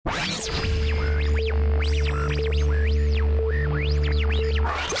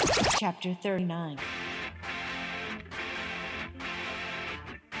Chapter 39.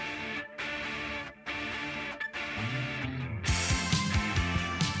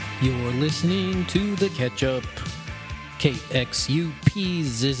 You're listening to The Ketchup, KXUP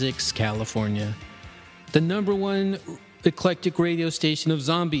Zizix, California. The number one eclectic radio station of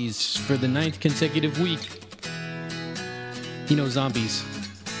zombies for the 9th consecutive week. You know, zombies,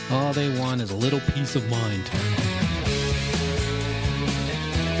 all they want is a little peace of mind.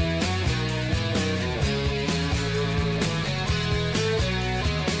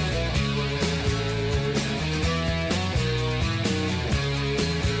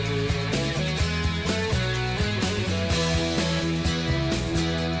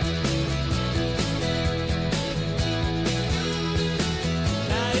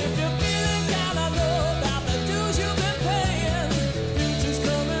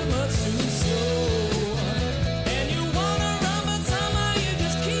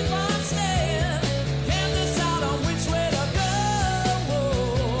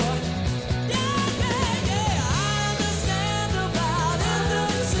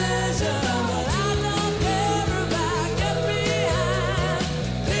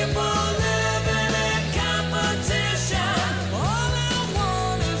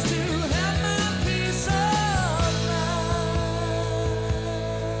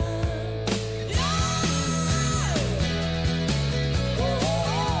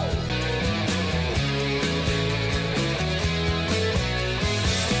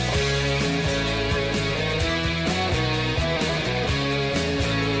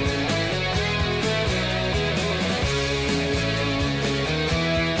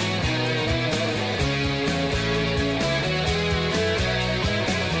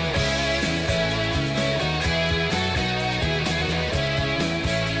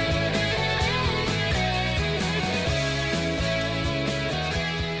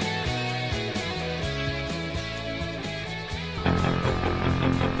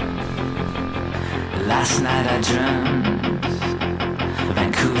 Last night I dreamt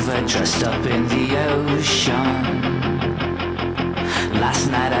Vancouver dressed up in the ocean.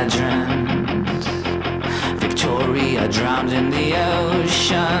 Last night I dreamt Victoria drowned in the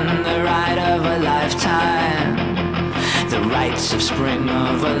ocean. The ride of a lifetime, the rites of spring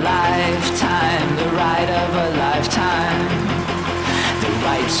of a lifetime. The ride of a lifetime, the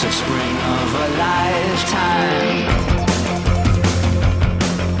rites of spring of a lifetime.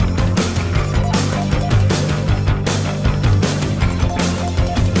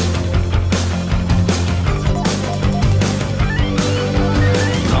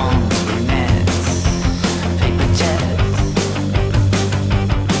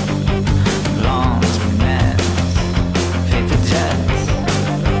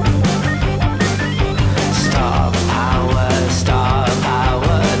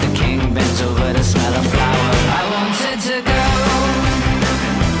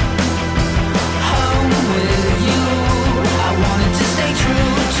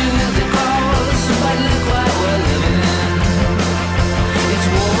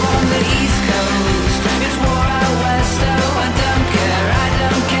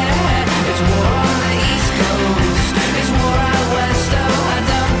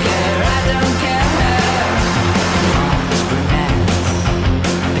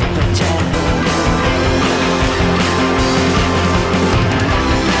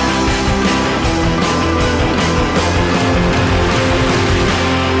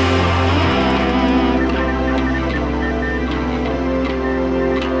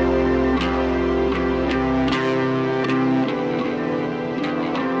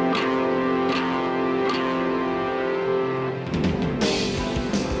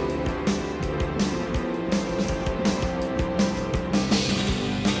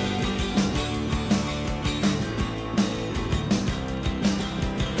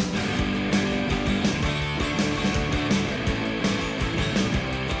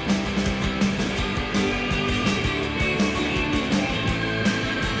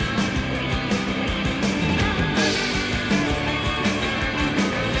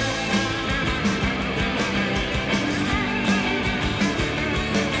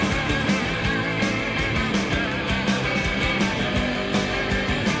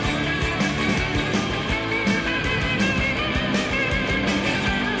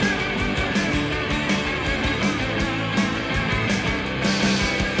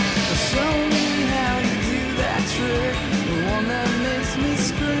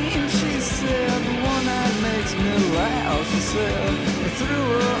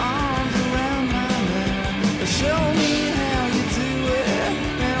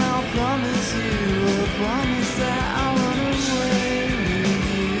 promise that I'll run away with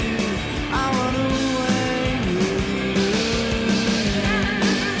you.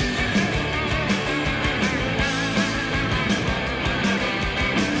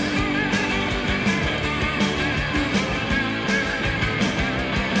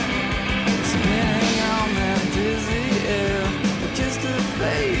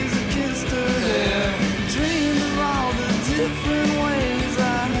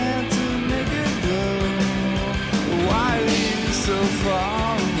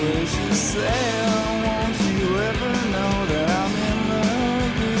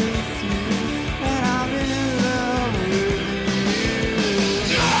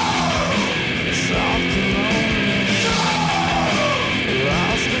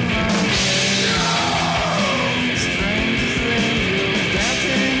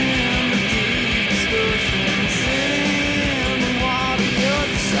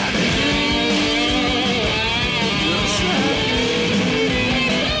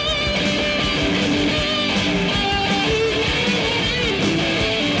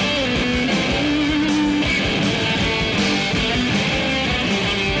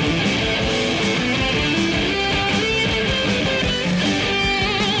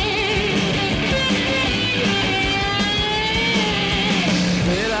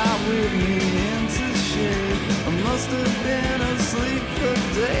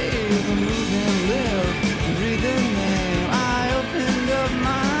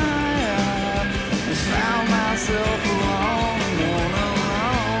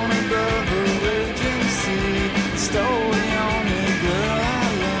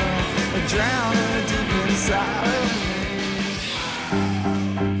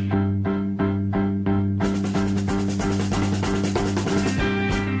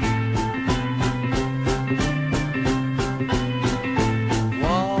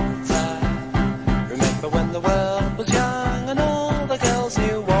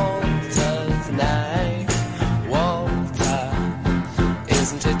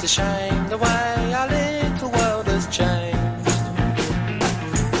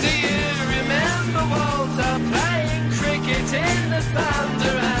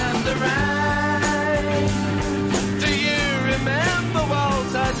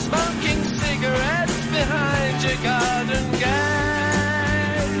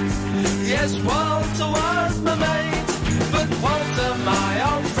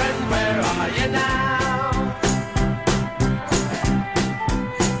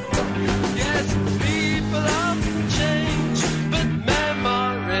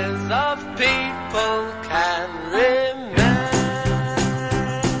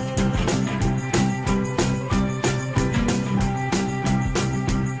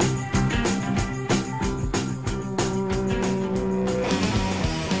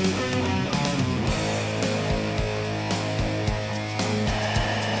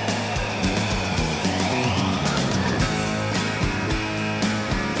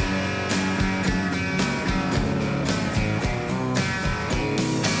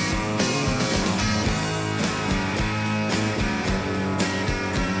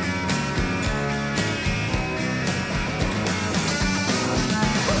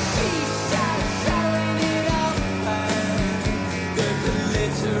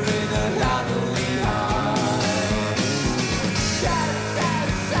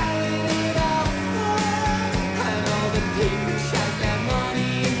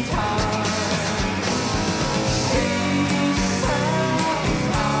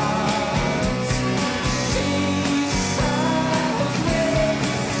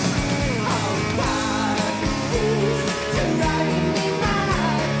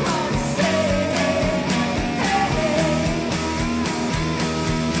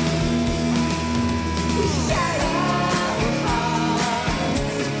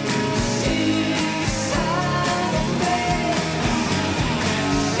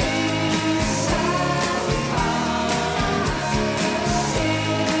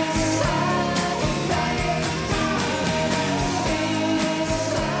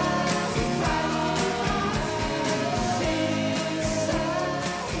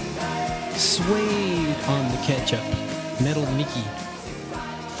 Suede on the Ketchup, Metal Mickey.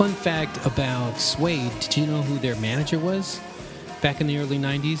 Fun fact about Suede, did you know who their manager was back in the early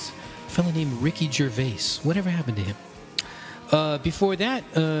 90s? A fellow named Ricky Gervais. Whatever happened to him? Before that,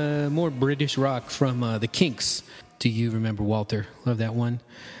 more British rock from the Kinks. Do you remember Walter? Love that one.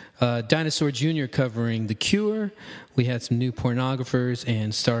 Dinosaur Jr. covering The Cure. We had some new Pornographers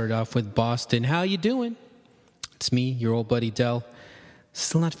and started off with Boston. How you doing? It's me, your old buddy Del.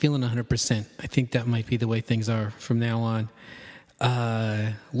 Still not feeling 100%. I think that might be the way things are from now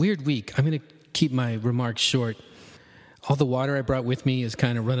on. Weird week. I'm going to keep my remarks short. All the water I brought with me is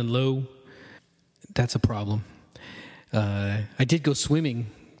kind of running low. That's a problem. I did go swimming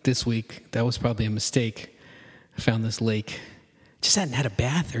this week. That was probably a mistake. I found this lake. Just hadn't had a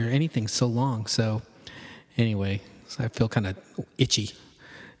bath or anything so long. So anyway, I feel kind of itchy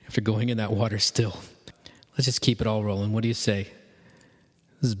after going in that water still. Let's just keep it all rolling. What do you say?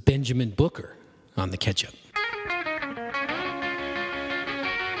 This is Benjamin Booker on the Ketchup.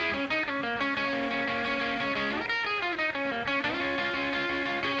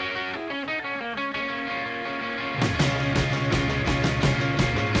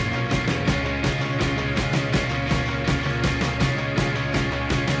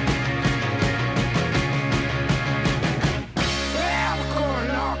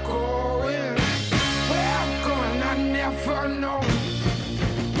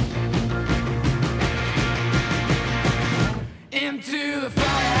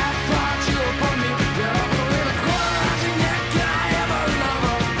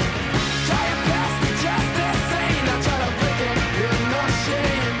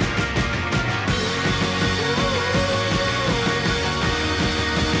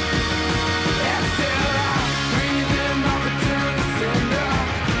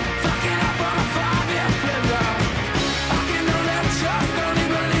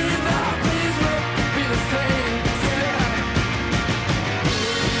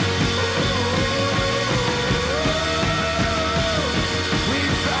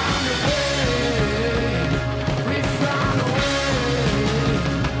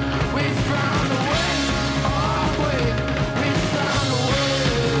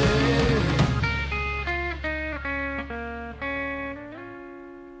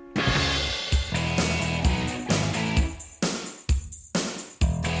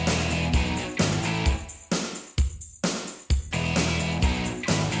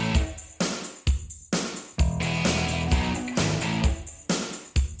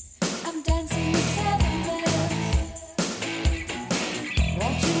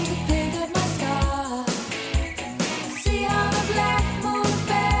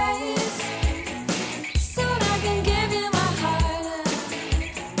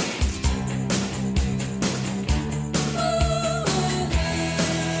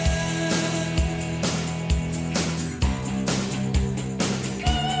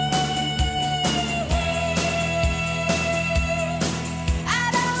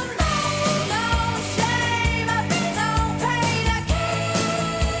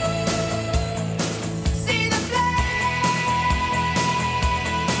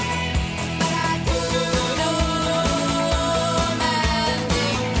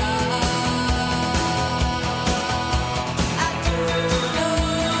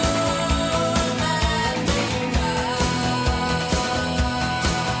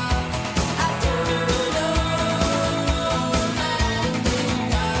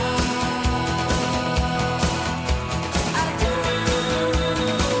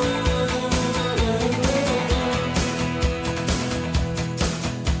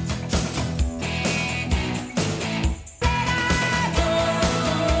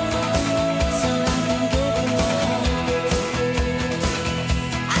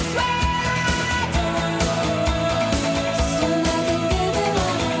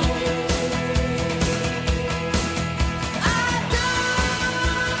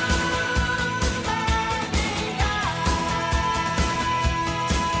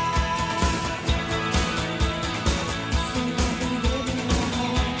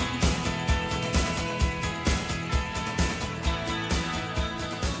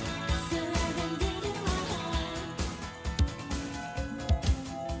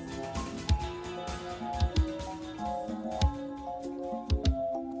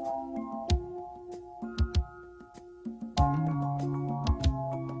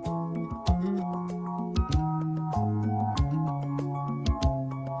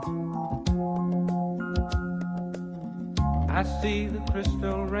 I see the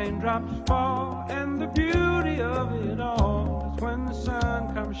crystal raindrops fall, and the beauty of it all is when the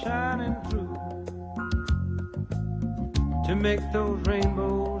sun comes shining through to make those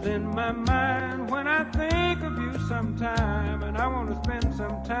rainbows in my mind. When I think of you sometime, and I want to spend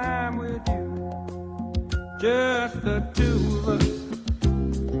some time with you, just the two of us.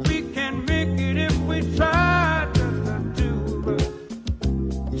 We can make it if we try, just the two of us.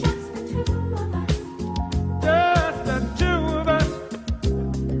 Just the two of us. Just the two of us.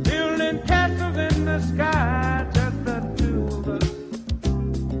 Building castles in the sky, just the two of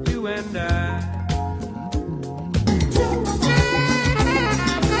us. You and I.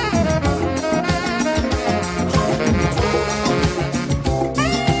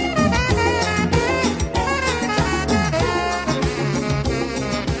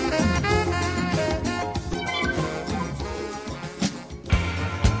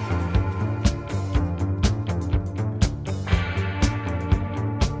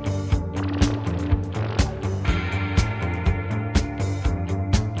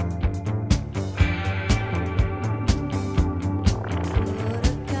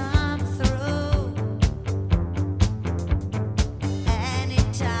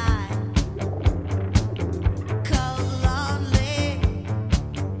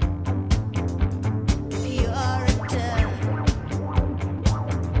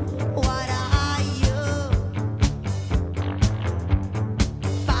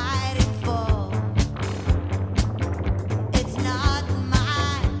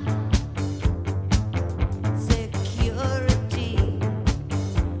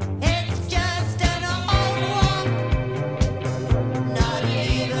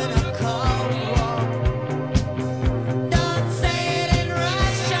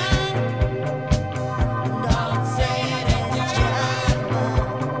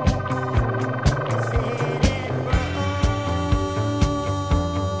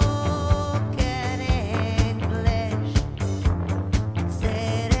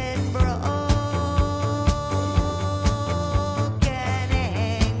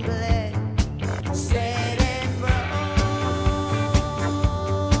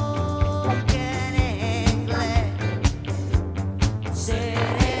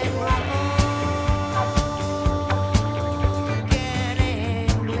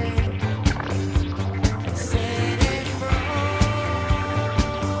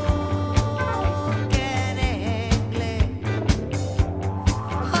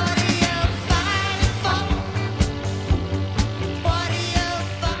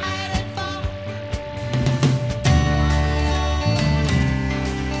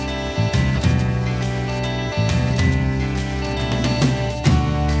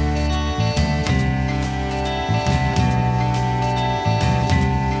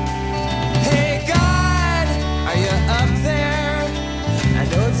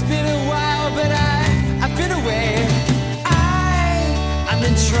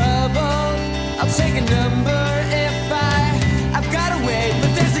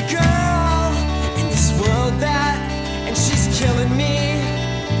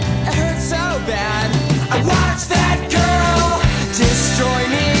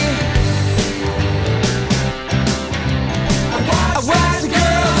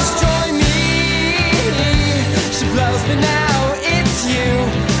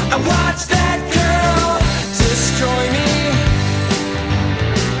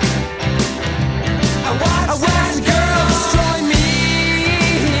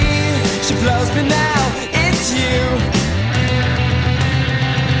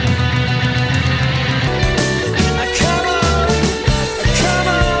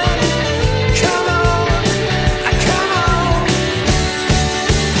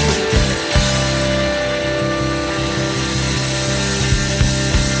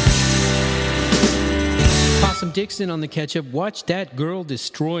 Dixon on the catch-up. Watch That Girl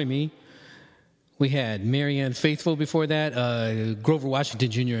Destroy Me. We had Marianne Faithfull before that. Grover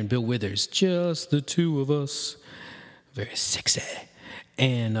Washington Jr. and Bill Withers. Just the two of us. Very sexy.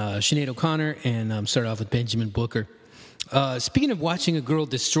 And Sinead O'Connor. And started off with Benjamin Booker. Speaking of watching a girl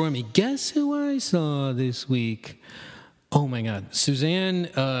destroy me, guess who I saw this week? Oh, my God. Suzanne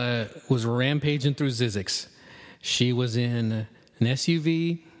was rampaging through Zizix. She was in an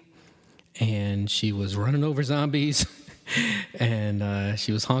SUV. And she was running over zombies, and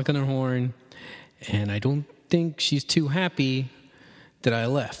she was honking her horn, and I don't think she's too happy that I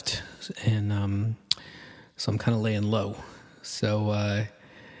left, and so I'm kind of laying low. So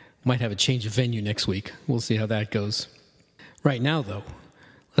might have a change of venue next week. We'll see how that goes. Right now, though,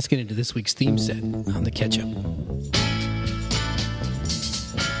 let's get into this week's theme set on the catch-up.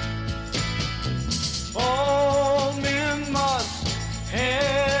 All men must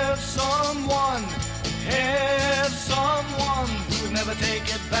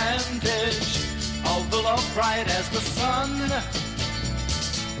advantage, although love bright as the sun.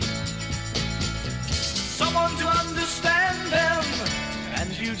 Someone to understand them, and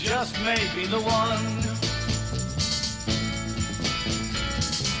you just may be the one.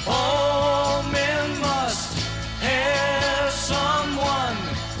 All men must have someone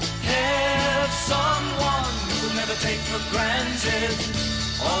who'll never take for granted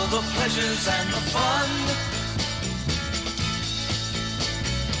all the pleasures and the fun.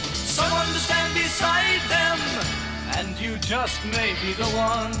 Someone to stand beside them, and you just may be the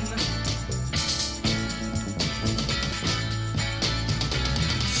one.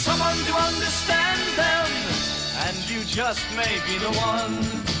 Someone to understand them, and you just may be the one.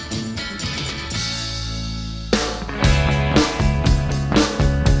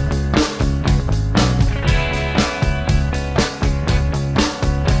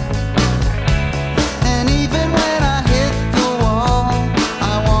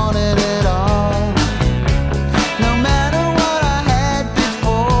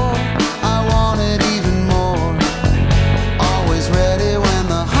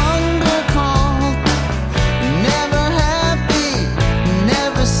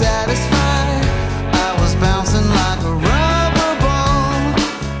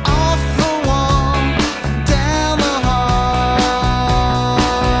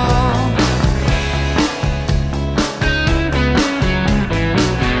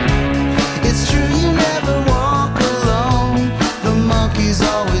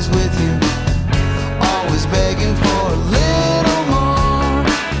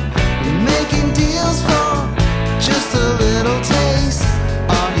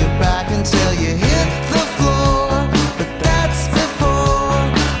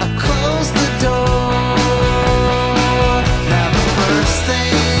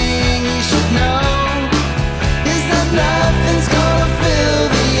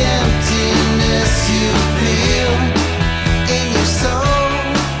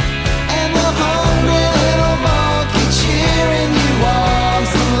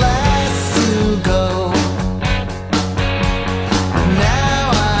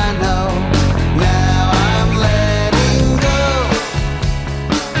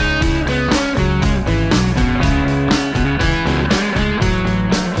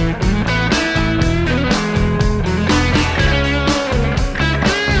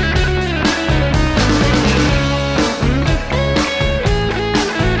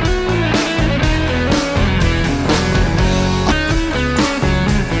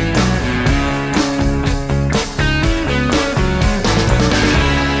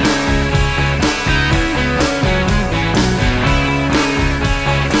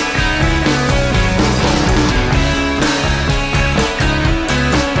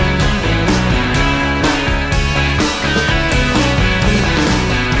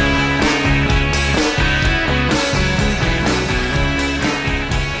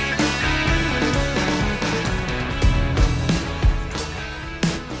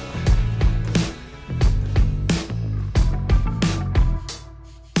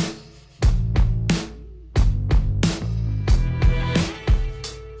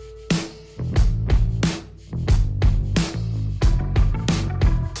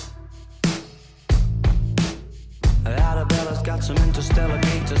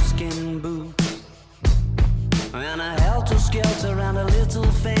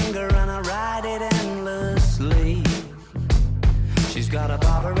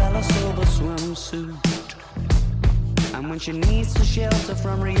 She needs to shelter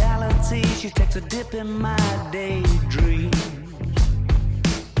from reality. She takes a dip in my daydreams.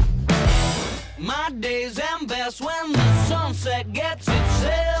 My days end best when the sunset gets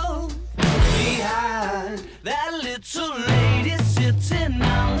itself behind that little lady sitting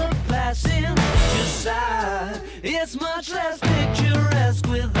on the passenger side. It's much less picturesque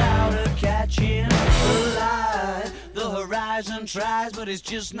without her catching the light. The horizon tries, but it's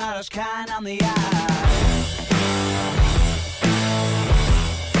just not as kind on the eye.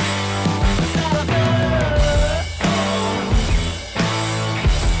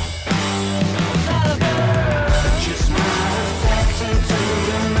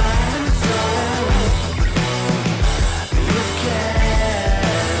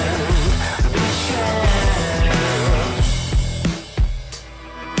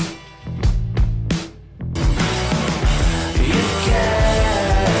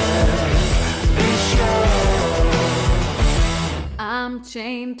 I'm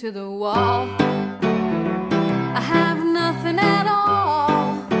chained to the wall. I have nothing at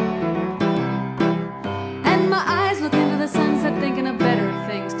all, and my eyes look into the sunset thinking of better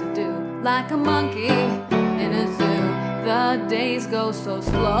things to do. Like a monkey in a zoo, the days go so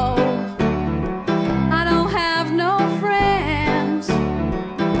slow. I don't have no friends,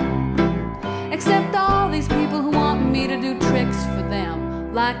 except all these people who want me to do tricks for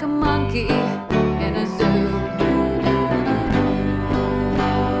them, like a monkey in a zoo.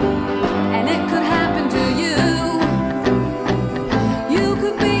 And it could happen to you. You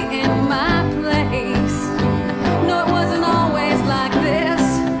could be in my place. No, it wasn't always like this.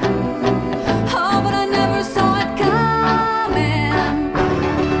 Oh, but I never saw it coming,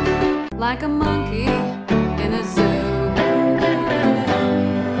 like a monkey in a zoo.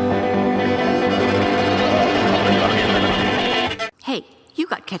 Hey, you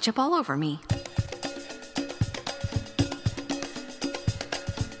got ketchup all over me.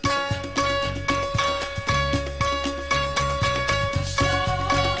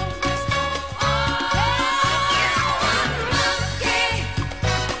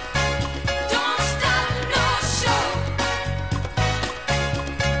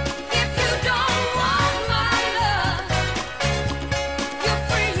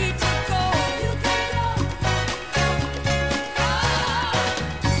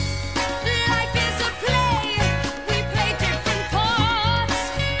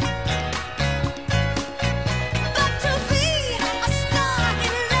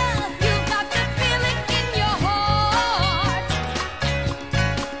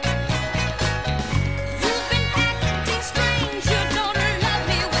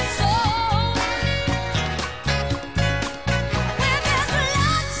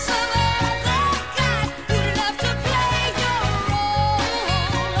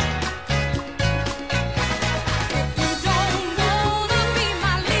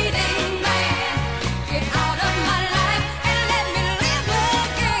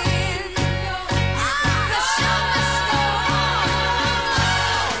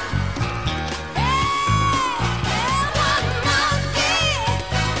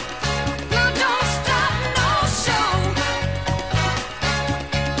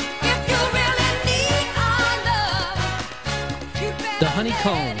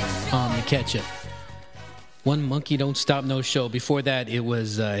 Honeycomb on the ketchup. One Monkey Don't Stop No Show. Before that, it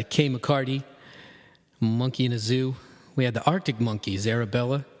was Kay McCarty, Monkey in a Zoo. We had the Arctic Monkeys,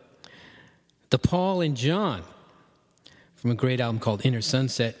 Arabella. The Paul and John from a great album called Inner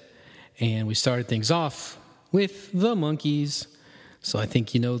Sunset. And we started things off with the Monkeys. So I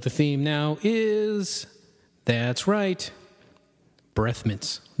think you know the theme now is, that's right, breath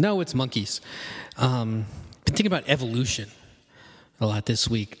mints. No, it's monkeys. Been thinking about evolution a lot this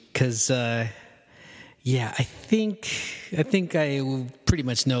week because, I think I will pretty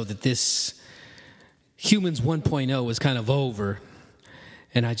much know that this Humans 1.0 is kind of over,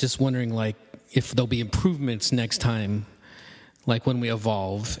 and I'm just wondering, like, if there'll be improvements next time, like when we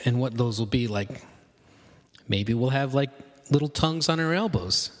evolve, and what those will be. Like, maybe we'll have like little tongues on our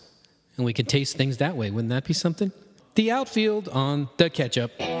elbows, and we can taste things that way. Wouldn't that be something? The Outfield on the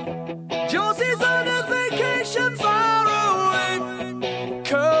ketchup. Josie's on a vacation far away.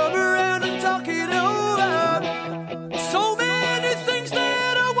 Come around and talk it over. So many things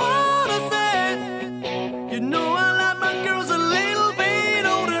that I wanna say. You know I like my girls a little bit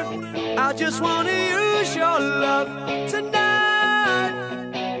older. I just wanna use your love tonight.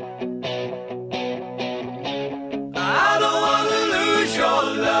 I don't wanna lose your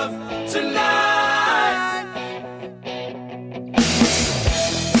love tonight.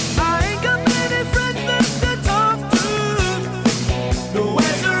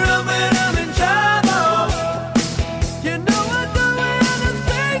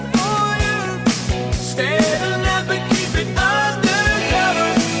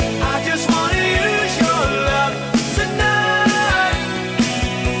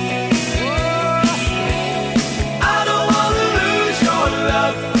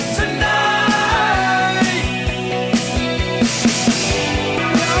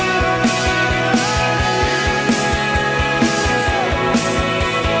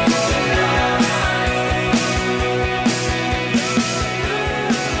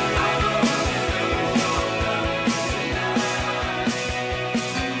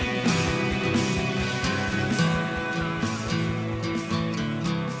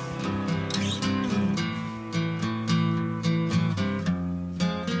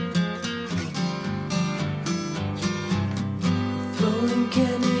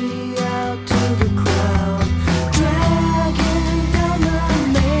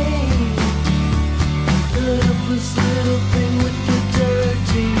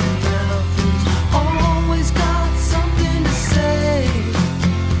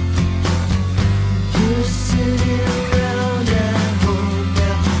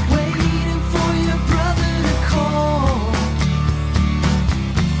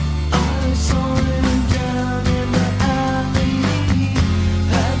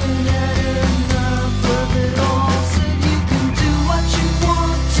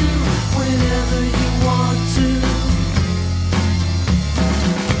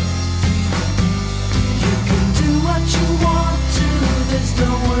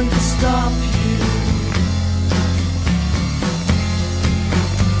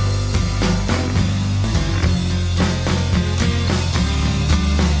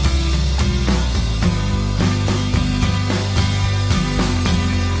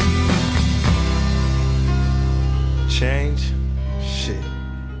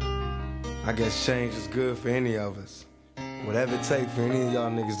 I guess change is good for any of us. Whatever it takes for any of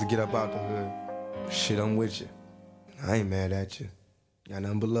y'all niggas to get up out the hood. Shit, I'm with you. I ain't mad at you. Got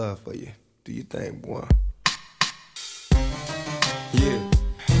nothing but love for you. Do you think, boy? Yeah.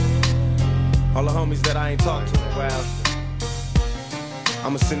 All the homies that I ain't talked to in a while,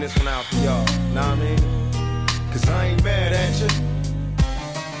 I'ma send this one out for y'all. Know what I mean? Cause I ain't mad at you.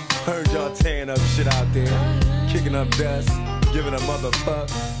 Heard y'all tearing up shit out there, kicking up dust, giving a motherfuck.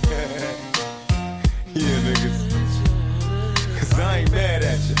 Yeah, niggas. Cause I ain't mad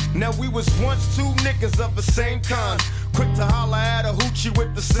at you. Now we was once two niggas of the same kind, quick to holler at a hoochie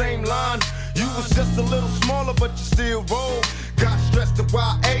with the same line. You was just a little smaller, but you still roll. Got stressed to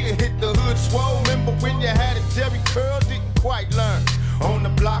YA and hit the hood swole. Remember when you had a Jerry curl, didn't quite learn. On the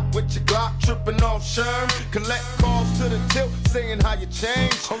block with your Glock, tripping off Sherm. Collect calls to the tilt, saying how you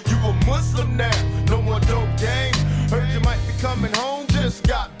changed. Oh, you a Muslim now, no more dope game. Heard you might be coming home, just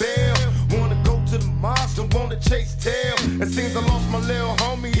got bail. Wanna go to the mosque, don't wanna chase tail. It seems I lost my little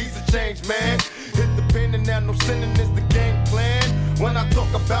homie, he's a changed man. Hit the pen and now no sinning is the game plan. When I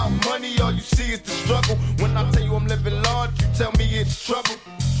talk about money, all you see is the struggle. When I tell you I'm living large, you tell me it's trouble.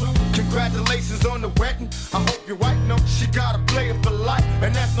 Congratulations on the wedding. I hope your wife knows she got a player for life,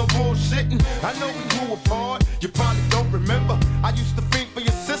 and that's no bullshitting. I know we grew apart, you probably don't remember. I used to think for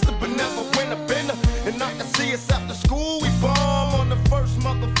your sister, but never win a bender. And I can see us after school, we bomb on the first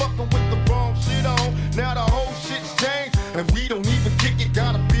motherfucker with the wrong shit on. Now the whole shit's changed, and we don't even kick it.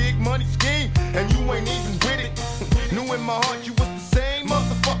 Got a big money scheme, and you ain't even with it. Knew in my heart you was the same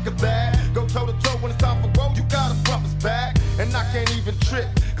motherfucker that go toe to toe when it's time for road. You gotta front us back, and I can't even trip,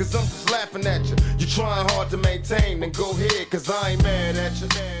 cause I'm just laughing at you. You trying hard to maintain, then go ahead, cause I ain't mad at you.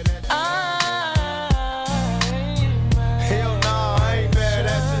 Hell nah, I ain't mad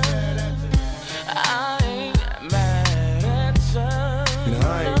at you. I ain't mad at you. You know,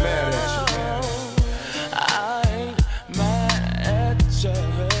 I ain't mad at you. I ain't mad at you.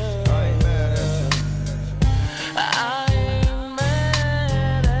 I ain't mad at you. I ain't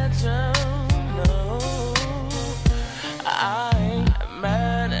mad at you. No, I ain't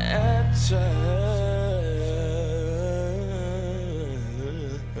mad at you.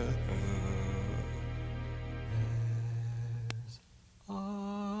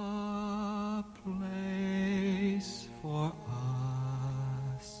 A place for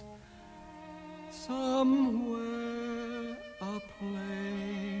us, somewhere a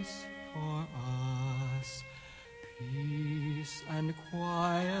place for us, peace and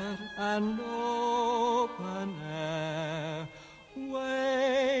quiet and open air,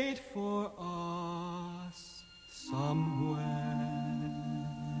 wait for us somewhere.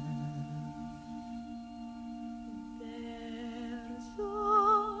 There's a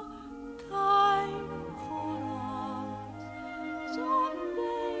time for us,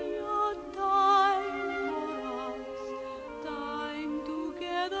 someday a time for us, time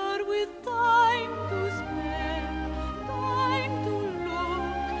together with time to spend, time to look,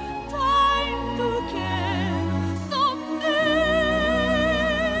 time to care, someday,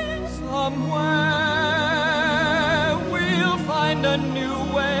 Somewhere we'll find a new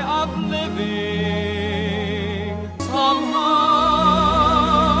way of living. Somehow,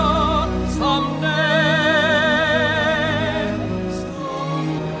 someday.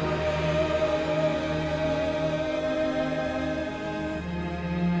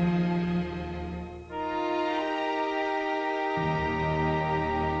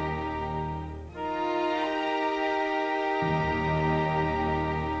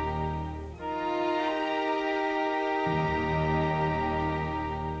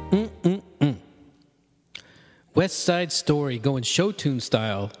 West Side Story going show tune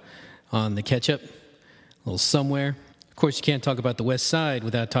style on the Ketchup. A little somewhere. Of course, you can't talk about the West Side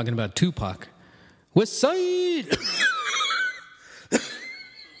without talking about Tupac. West Side!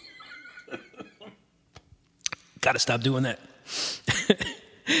 Gotta stop doing that.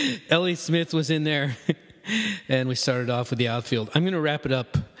 Ellie Smith was in there, and we started off with the outfield. I'm going to wrap it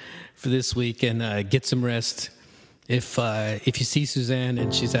up for this week and get some rest. If you see Suzanne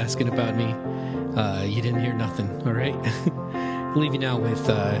and she's asking about me, you didn't hear nothing, all right? I'll leave you now with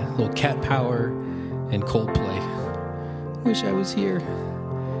a little Cat Power and Coldplay. Wish I was here.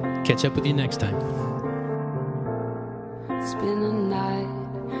 Catch up with you next time. It's been a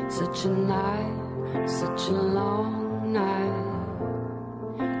night, such a long night.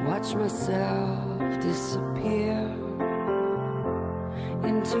 Watch myself disappear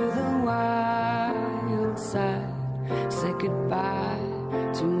into the wild side. Say goodbye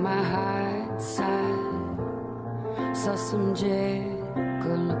to my high side. Saw some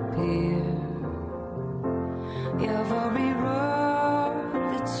Jekyll appear. Every road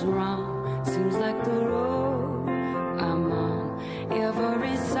that's wrong seems like the road I'm on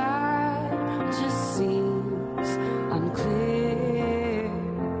every side just seems unclear.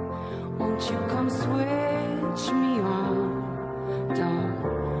 Won't you come switch me on?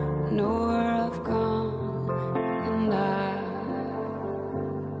 Don't know where I've gone, and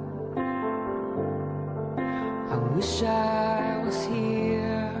I wish I was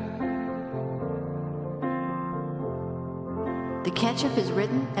here. The Ketchup is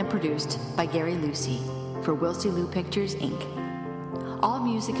written and produced by Gary Lucy for Wilsey Lou Pictures, Inc. All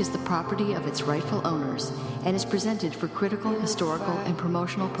music is the property of its rightful owners and is presented for critical, historical, and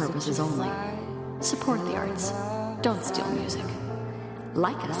promotional purposes only. Support the arts. Don't steal music.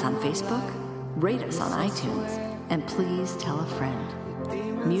 Like us on Facebook, rate us on iTunes, and please tell a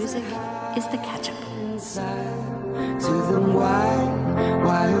friend. Music is the Ketchup. To them,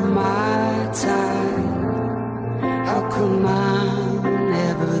 why am I tied? How come I